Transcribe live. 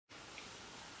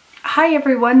Hi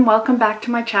everyone, welcome back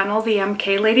to my channel, the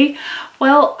MK Lady.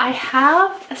 Well, I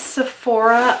have a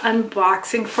Sephora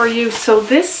unboxing for you. So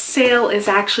this sale is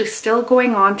actually still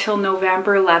going on till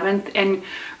November 11th and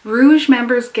Rouge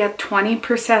members get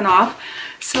 20% off.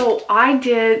 So I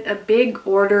did a big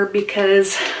order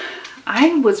because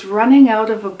I was running out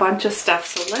of a bunch of stuff.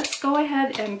 So let's go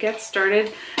ahead and get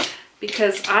started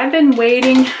because I've been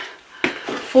waiting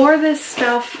for this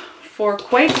stuff for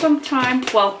quite some time.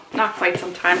 Well, not quite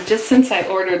some time, just since I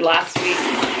ordered last week.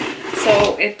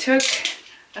 So it took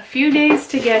a few days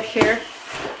to get here.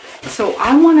 So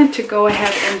I wanted to go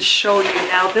ahead and show you.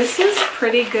 Now this is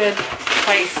pretty good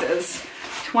prices,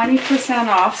 20%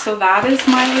 off. So that is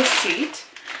my receipt.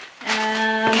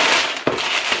 And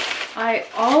I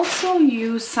also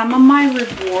use some of my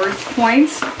rewards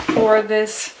points for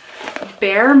this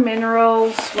Bare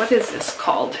Minerals, what is this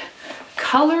called?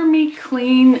 Color Me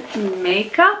Clean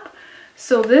makeup.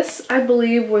 So this I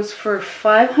believe was for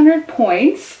 500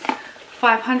 points,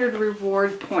 500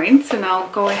 reward points, and I'll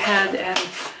go ahead and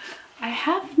I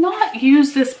have not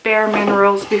used this Bare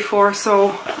Minerals before,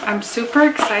 so I'm super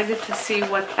excited to see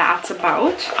what that's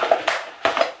about.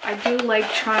 I do like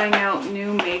trying out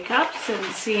new makeups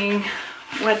and seeing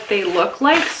what they look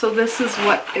like. So this is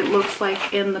what it looks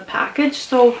like in the package.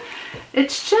 So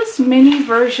it's just mini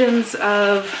versions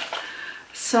of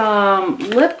some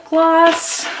lip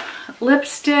gloss,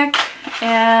 lipstick,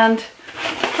 and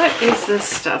what is this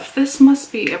stuff? This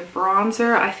must be a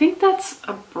bronzer. I think that's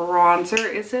a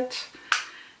bronzer, is it?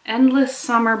 Endless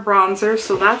Summer Bronzer,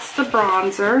 so that's the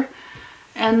bronzer.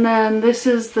 And then this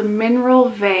is the Mineral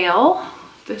Veil,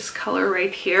 this color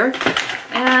right here.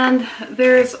 And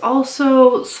there's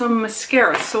also some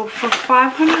mascara. So for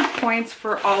 500 points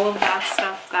for all of that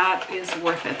stuff, that is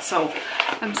worth it. So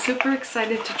I'm super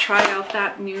excited to try out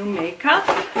that new makeup.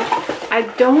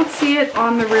 I don't see it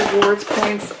on the rewards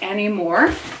points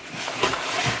anymore.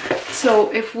 So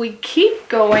if we keep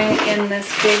going in this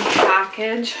big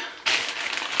package.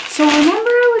 So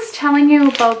remember I was telling you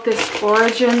about this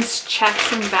Origins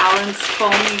Checks and Balance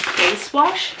Foamy Face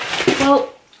Wash?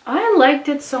 Well, I liked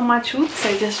it so much. Oops,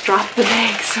 I just dropped the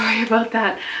bag. Sorry about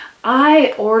that.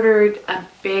 I ordered a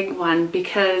big one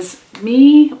because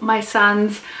my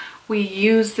sons, we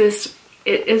use this.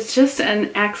 It is just an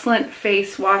excellent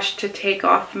face wash to take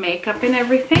off makeup and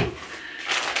everything.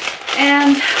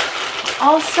 And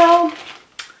also,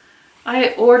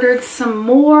 I ordered some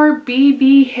more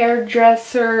BB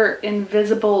Hairdresser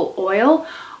Invisible Oil.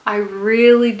 I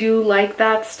really do like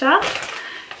that stuff.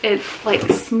 It like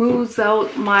smooths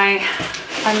out my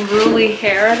unruly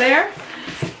hair there.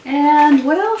 And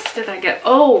what else did I get?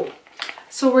 Oh,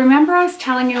 so remember I was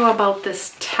telling you about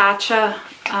this TATCHA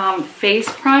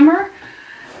face primer?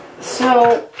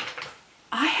 So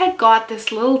I had got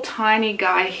this little tiny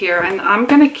guy here and I'm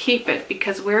gonna keep it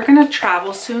because we're gonna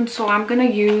travel soon. So I'm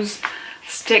gonna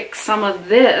stick some of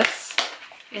this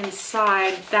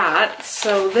inside that.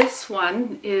 So this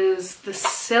one is the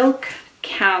Silk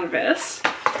Canvas.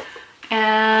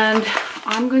 And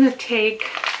I'm going to take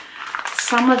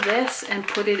some of this and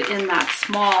put it in that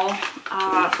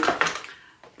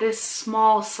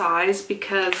small size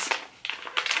because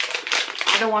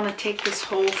I don't want to take this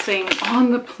whole thing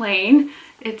on the plane.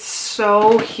 It's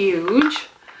so huge.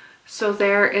 So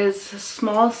there is the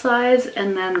small size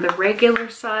and then the regular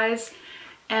size.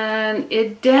 And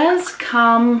it does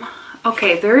come,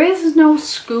 okay, there is no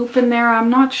scoop in there. I'm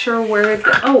not sure where it,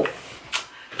 oh,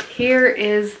 here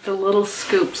is the little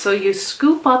scoop. So you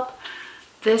scoop up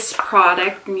this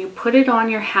product and you put it on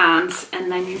your hands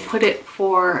and then you put it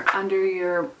under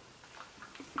your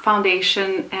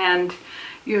foundation and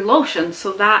your lotion.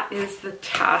 So that is the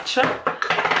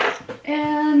TATCHA.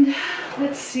 And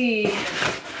let's see.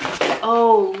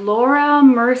 Oh, Laura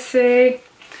Mercier.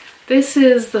 This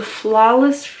is the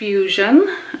Flawless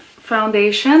Fusion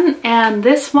foundation, and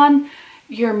this one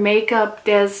your makeup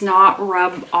does not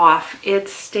rub off. It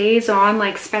stays on,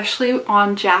 like especially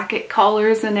on jacket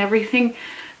collars and everything.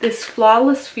 This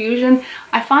Flawless Fusion,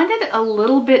 I find it a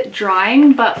little bit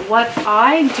drying, but what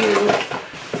I do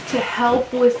to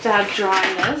help with that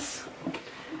dryness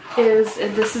is,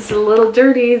 and this is a little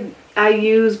dirty, I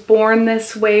use Born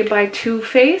This Way by Too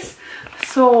Faced.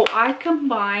 So I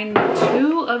combine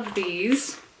two of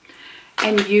these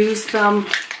and use them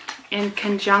in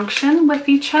conjunction with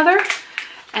each other.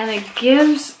 And it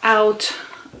gives out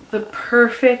the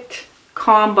perfect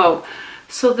combo.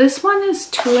 So this one is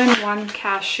 2-in-1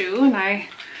 cashew, and I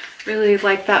really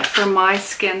like that for my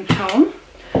skin tone.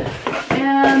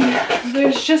 And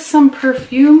there's just some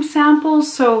perfume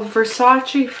samples. So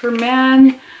Versace for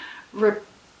Men,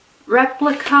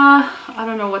 Replica, I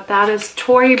don't know what that is,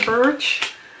 Tory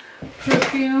Burch,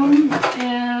 perfume,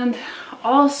 and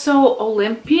also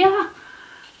Olympia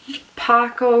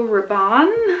Paco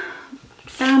Rabanne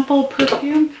sample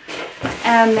perfume.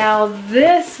 And now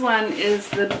this one is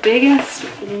the biggest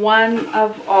one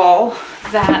of all,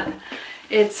 that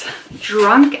it's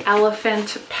Drunk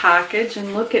Elephant package,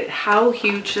 and look at how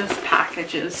huge this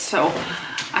package is. So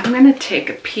I'm gonna take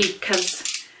a peek because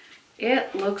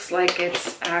it looks like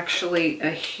it's actually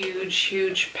a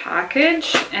huge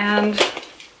package, and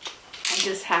I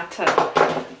just had to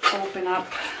open up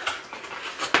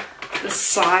the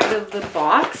side of the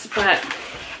box. But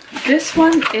this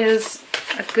one is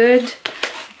a good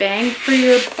bang for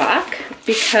your buck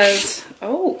because,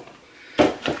 oh,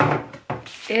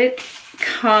 it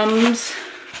comes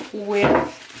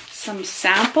with some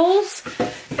samples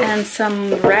and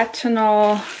some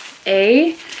retinol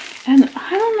A, and I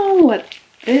don't know what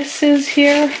this is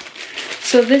here.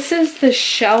 So this is the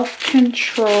Shelf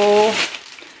Control,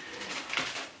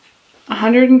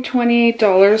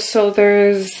 $128. So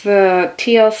there's the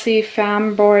TLC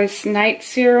Femboys Night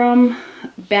Serum,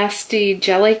 Bestie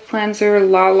Jelly Cleanser,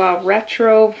 Lala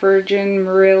Retro, Virgin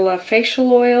Marilla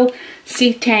Facial Oil,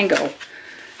 Sea Tango.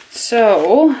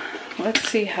 So let's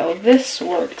see how this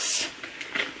works.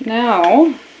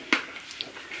 Now,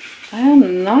 I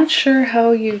am not sure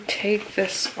how you take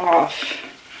this off.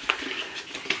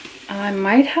 I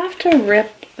might have to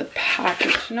rip the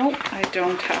package. Nope, I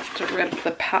don't have to rip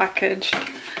the package.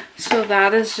 So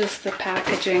that is just the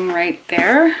packaging right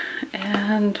there.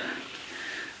 And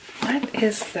what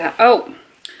is that? Oh,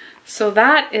 so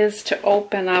that is to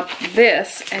open up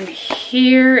this, and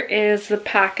here is the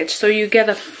package. So you get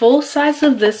a full size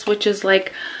of this, which is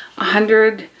like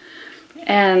 $100,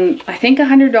 and I think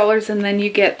 $100, and then you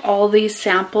get all these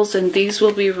samples, and these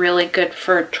will be really good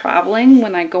for traveling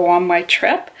when I go on my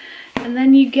trip. And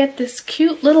then you get this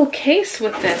cute little case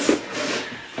with this.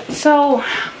 So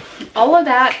all of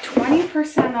that,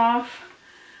 20% off.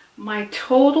 My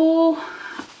total,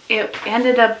 it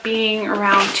ended up being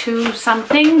around $2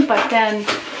 something, but then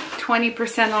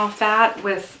 20% off that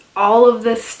with all of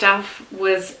this stuff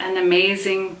was an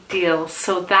amazing deal.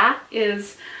 So that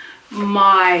is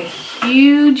my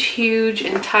huge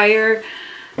entire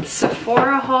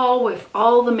Sephora haul with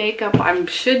all the makeup. I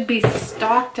should be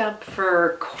stocked up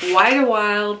for quite a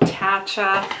while,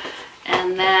 TATCHA,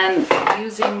 and then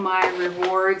using my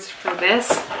rewards for this.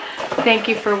 Thank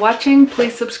you for watching.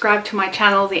 Please subscribe to my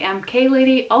channel, The MK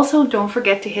Lady. Also, don't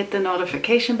forget to hit the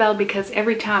notification bell because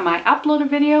every time I upload a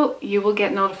video, you will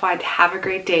get notified. Have a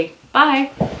great day.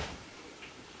 Bye.